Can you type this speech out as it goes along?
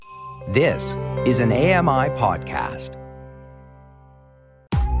This is an AMI podcast.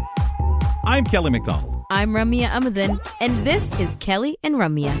 I'm Kelly McDonald. I'm Ramya Amadin, and this is Kelly and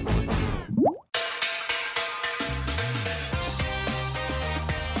Ramya.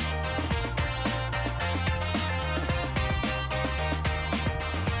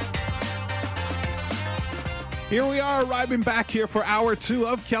 Here we are, arriving back here for hour 2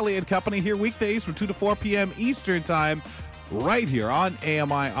 of Kelly and Company, here weekdays from 2 to 4 p.m. Eastern Time, right here on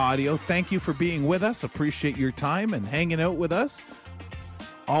AMI Audio. Thank you for being with us. Appreciate your time and hanging out with us.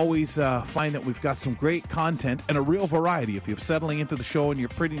 Always find that we've got some great content and a real variety. If you're settling into the show and you're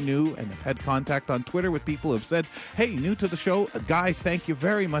pretty new and have had contact on Twitter with people who have said, hey, new to the show, guys, thank you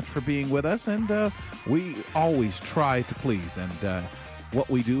very much for being with us. And we always try to please. And what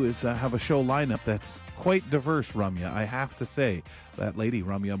we do is have a show lineup that's quite diverse, Ramya. I have to say, that lady,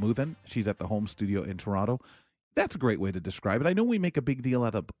 Ramya Amadin, she's at the home studio in Toronto. That's a great way to describe it. I know we make a big deal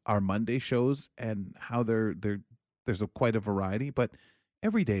out of our Monday shows and how there's quite a variety, but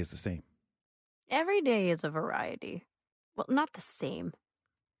every day is the same. Every day is a variety. Well, not the same.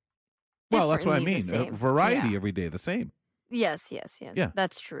 Well, that's what I mean. Variety yeah. Every day the same. Yes. Yeah.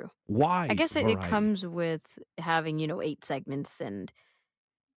 That's true. Why? I guess it comes with having, 8 segments and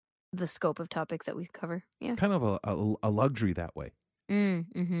the scope of topics that we cover. Yeah. Kind of a luxury that way.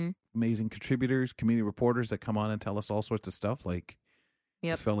 Mm-hmm. Amazing contributors, community reporters that come on and tell us all sorts of stuff, like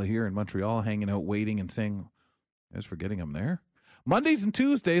this fella here in Montreal hanging out, waiting and saying, I was forgetting I'm there. Mondays and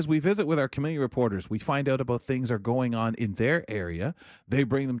Tuesdays, we visit with our community reporters. We find out about things that are going on in their area. They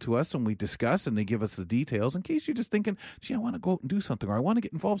bring them to us and we discuss and they give us the details in case you're just thinking, gee, I want to go out and do something or I want to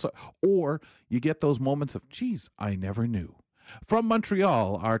get involved. Or you get those moments of, geez, I never knew. From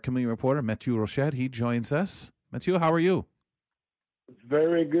Montreal, our community reporter, Mathieu Rochette, he joins us. Mathieu, how are you?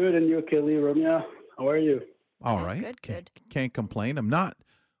 Very good. And you, Kelly, Ramya, how are you? All right. Good. Can't complain. I'm not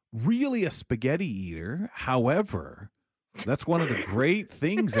really a spaghetti eater. However, that's one of the great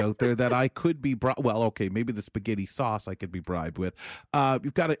things out there that I could be maybe the spaghetti sauce I could be bribed with.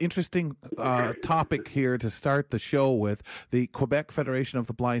 You've got an interesting topic here to start the show with, the Quebec Federation of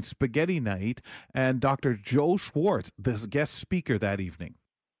the Blind Spaghetti Night, and Dr. Joe Schwartz, the guest speaker that evening.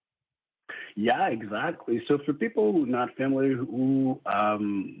 Yeah, exactly. So for people who are not familiar, whose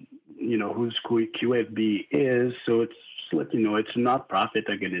QFB is, so it's it's a not-profit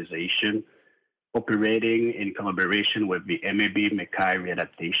organization operating in collaboration with the MAB Mackay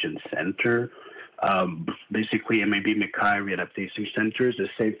Readaptation Center. Basically, MAB Mackay Readaptation Center is the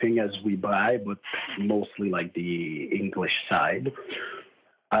same thing as We Buy, but mostly like the English side.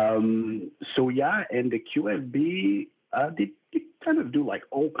 And the QFB, they kind of do like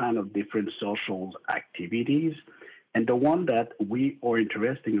all kind of different social activities. And the one that we are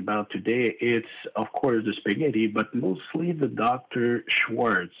interested about today, it's, of course, the spaghetti, but mostly the Dr.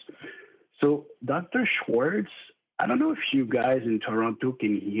 Schwartz. So Dr. Schwartz, I don't know if you guys in Toronto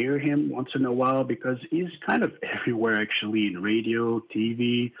can hear him once in a while because he's kind of everywhere, actually, in radio,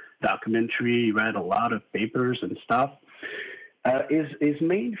 TV, documentary. He read a lot of papers and stuff. His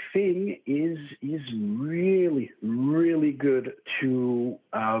main thing is really, really good to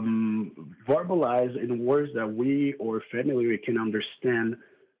verbalize in words that we or familiar can understand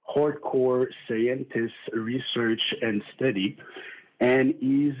hardcore scientist research and study. And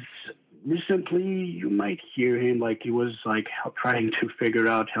recently, you might hear him like he was like trying to figure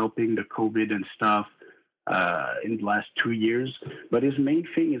out helping the COVID and stuff in the last 2 years. But his main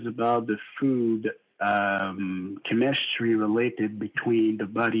thing is about the food chemistry related between the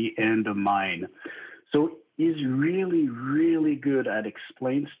body and the mind. So he's really, really good at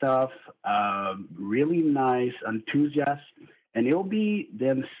explain stuff, really nice, enthusiast. And he'll be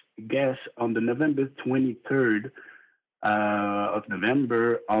then guest on the November 23rd of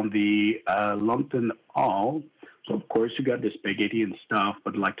November on the London Hall. So, of course, you got the spaghetti and stuff.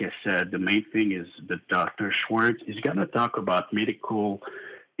 But like I said, the main thing is the Dr. Schwartz is going to talk about medical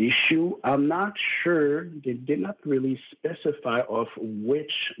issue. I'm not sure. They did not really specify of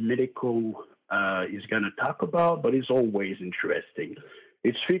which medical he's going to talk about, but it's always interesting.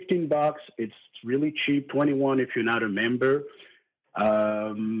 It's $15. It's really cheap. $21 if you're not a member.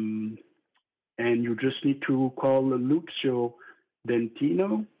 And you just need to call Lucio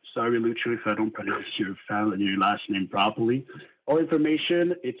Dentino. Sorry, Lucio, if I don't pronounce your last name properly. All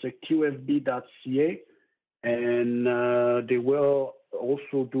information, it's at qfb.ca. And they will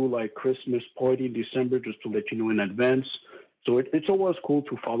also do like Christmas party in December, just to let you know in advance. So it's always cool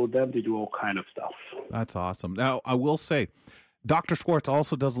to follow them. They do all kind of stuff. That's awesome. Now, I will say, Dr. Schwartz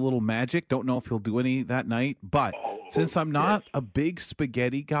also does a little magic. Don't know if he'll do any that night, but since I'm not a big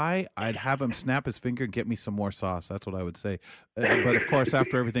spaghetti guy, I'd have him snap his finger and get me some more sauce. That's what I would say. But of course,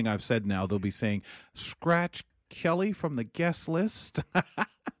 after everything I've said now, they'll be saying, scratch Kelly from the guest list.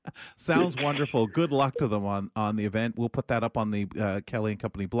 Sounds wonderful. Good luck to them on the event. We'll put that up on the Kelly and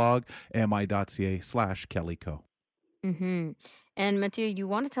Company blog, ami.ca/KellyCo. Mm-hmm. And Mathieu, you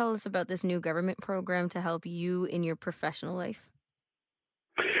want to tell us about this new government program to help you in your professional life?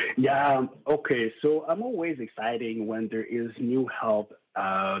 Yeah, okay. So I'm always excited when there is new help,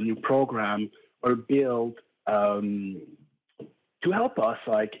 new program or build to help us.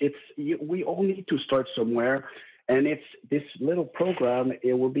 Like we all need to start somewhere. And it's this little program,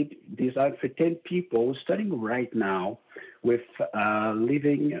 it will be designed for 10 people studying right now with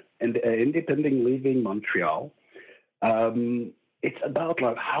living and independent living Montreal. It's about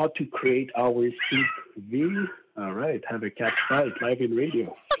like how to create our CV. All right, have a catch fight live in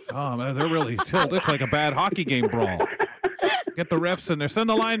radio. Oh man, they're really tilted. It's like a bad hockey game brawl. Get the refs in there. Send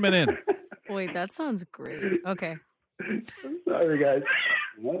the linemen in. Wait, that sounds great. Okay. Sorry, guys.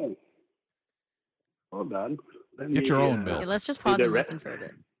 Whoa. Hold on. Get your own, Bill. Okay, let's just pause and listen for a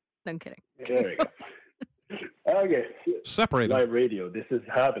bit. No, I'm kidding. There we go. Okay. Separate live radio. This is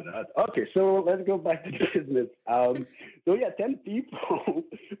happening. Okay, so let's go back to business. So yeah, 10 people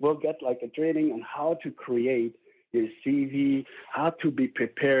will get like a training on how to create your CV, how to be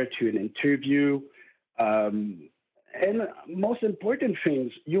prepared to an interview, and most important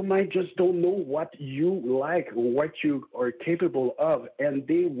things, you might just don't know what you like or what you are capable of, and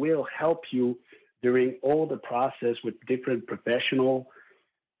they will help you during all the process with different professional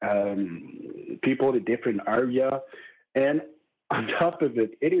people in different area. And on top of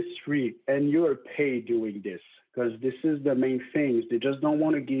it, it is free, and you are paid doing this because this is the main things. They just don't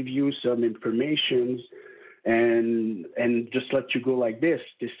want to give you some information and just let you go like this.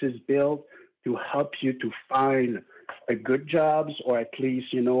 This is built to help you to find a good jobs, or at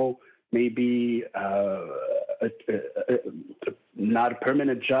least, maybe not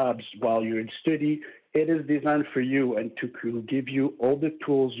permanent jobs while you're in study. It is designed for you and to give you all the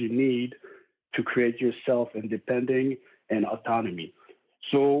tools you need to create yourself independent and autonomy.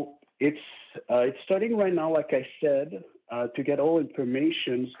 So it's starting right now, like I said, to get all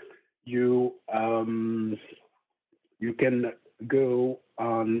information, you can go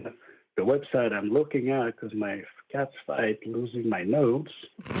on the website I'm looking at because my cat's fight losing my notes.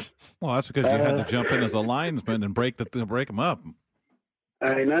 Well, that's because you had to jump in as a linesman and break them up.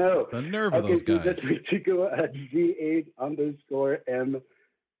 I know. The nerve of those guys. So just to go at va_m.org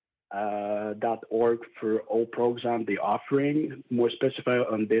for all programs they're offering. More specified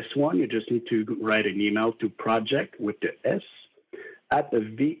on this one, you just need to write an email to project with the S at the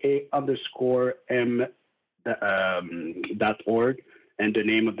va_m.org, and the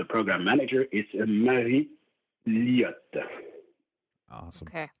name of the program manager is Marie Liotte. Awesome.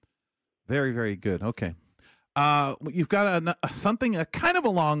 Okay. Very, very good. Okay. You've got something kind of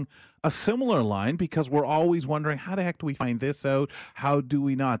along a similar line, because we're always wondering, how the heck do we find this out? How do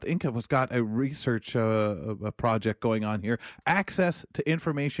we not? Inca has got a research a project going on here. Access to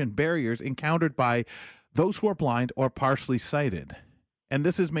information barriers encountered by those who are blind or partially sighted. And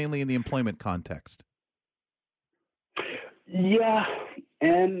this is mainly in the employment context. Yeah,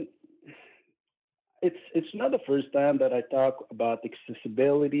 and it's not the first time that I talk about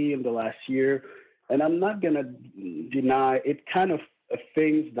accessibility in the last year. And I'm not going to deny it kind of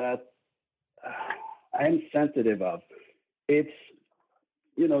things that I'm sensitive of. It's,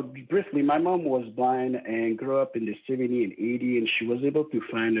 briefly, my mom was blind and grew up in the 70s and 80s, and she was able to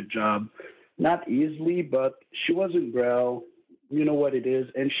find a job, not easily, but she wasn't Braille, you know what it is,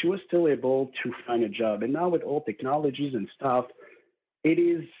 and she was still able to find a job. And now with all technologies and stuff, it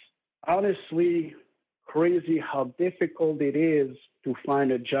is honestly crazy how difficult it is to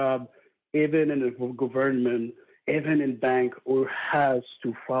find a job, even in the government, even in bank, or has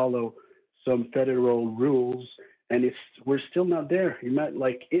to follow some federal rules, and we're still not there. You might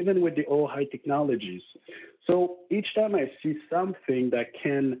even with the all high technologies. So each time I see something that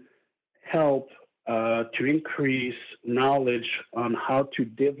can help to increase knowledge on how to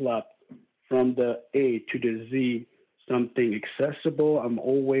develop from the A to the Z something accessible, I'm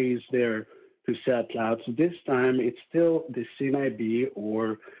always there to say out loud. So this time it's still the CNIB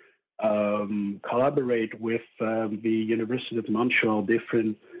or collaborate with the University of Montreal,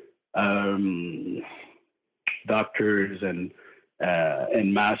 different doctors and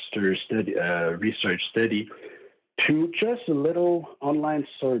master study, research study, to just a little online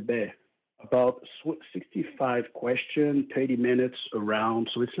survey about 65 questions, 30 minutes around.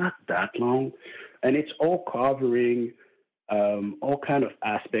 So it's not that long, and it's all covering all kind of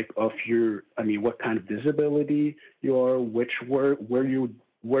aspect of what kind of visibility you are, where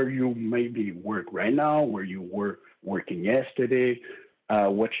you maybe work right now, where you were working yesterday,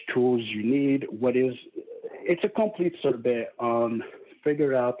 which tools you need, it's a complete survey on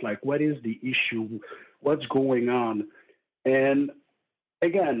figure out like what is the issue, what's going on. And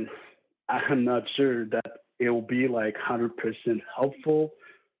again, I'm not sure that it will be like 100% helpful.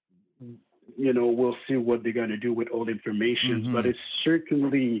 We'll see what they're going to do with all the information, but it's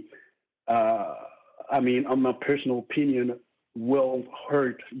certainly, on my personal opinion, will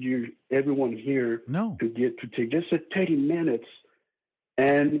hurt everyone here to take just 30 minutes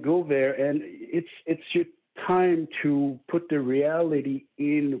and go there. And it's your time to put the reality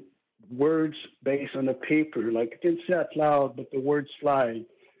in words based on a paper. Like, you can say it loud, but the words fly.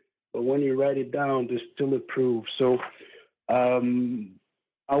 But when you write it down, there's still a proof. So I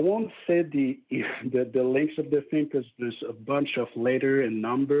won't say the links of the thing because there's a bunch of letter and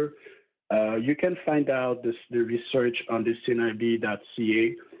number. You can find out the research on the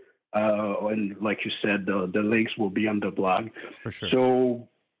CNIB.ca. And like you said, the links will be on the blog. For sure. So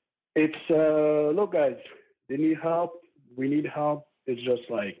it's, look, guys, they need help. We need help. It's just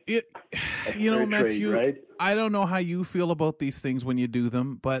like Matthew, right? I don't know how you feel about these things when you do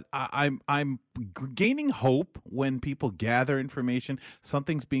them, but I'm gaining hope when people gather information,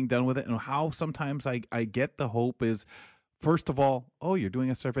 something's being done with it, and how sometimes I get the hope is, first of all, you're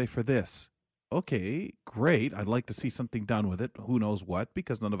doing a survey for this. Okay, great. I'd like to see something done with it. Who knows what,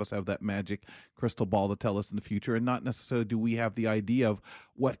 because none of us have that magic crystal ball to tell us in the future, and not necessarily do we have the idea of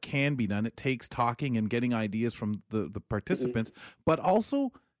what can be done. It takes talking and getting ideas from the participants, but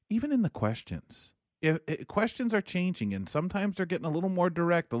also even in the questions. Questions are changing, and sometimes they're getting a little more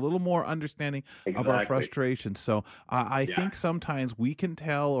direct, a little more understanding of our frustrations. So I think sometimes we can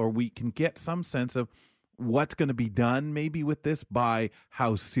tell, or we can get some sense of what's going to be done maybe with this by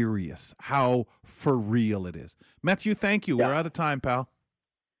how serious, how for real it is. Matthew, thank you. Yeah. We're out of time, pal.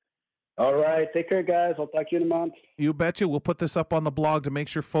 All right. Take care, guys. I'll talk to you in a month. You betcha. We'll put this up on the blog to make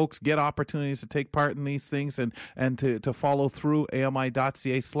sure folks get opportunities to take part in these things and to follow through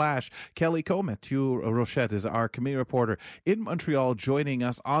AMI.ca/Kelly Co. Matthew Rochette is our community reporter in Montreal, joining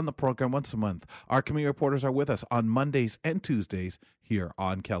us on the program once a month. Our community reporters are with us on Mondays and Tuesdays here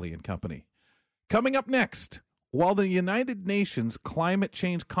on Kelly and Company. Coming up next, while the United Nations Climate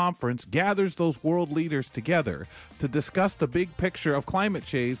Change Conference gathers those world leaders together to discuss the big picture of climate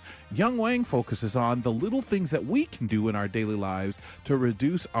change, Yung Wang focuses on the little things that we can do in our daily lives to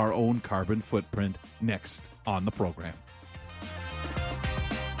reduce our own carbon footprint. Next on the program.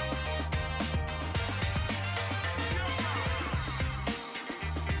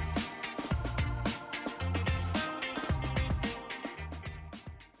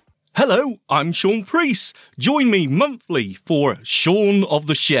 Hello, I'm Sean Priest. Join me monthly for Sean of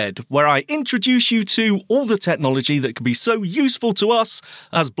the Shed, where I introduce you to all the technology that can be so useful to us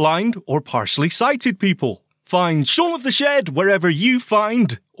as blind or partially sighted people. Find Sean of the Shed wherever you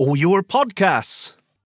find all your podcasts.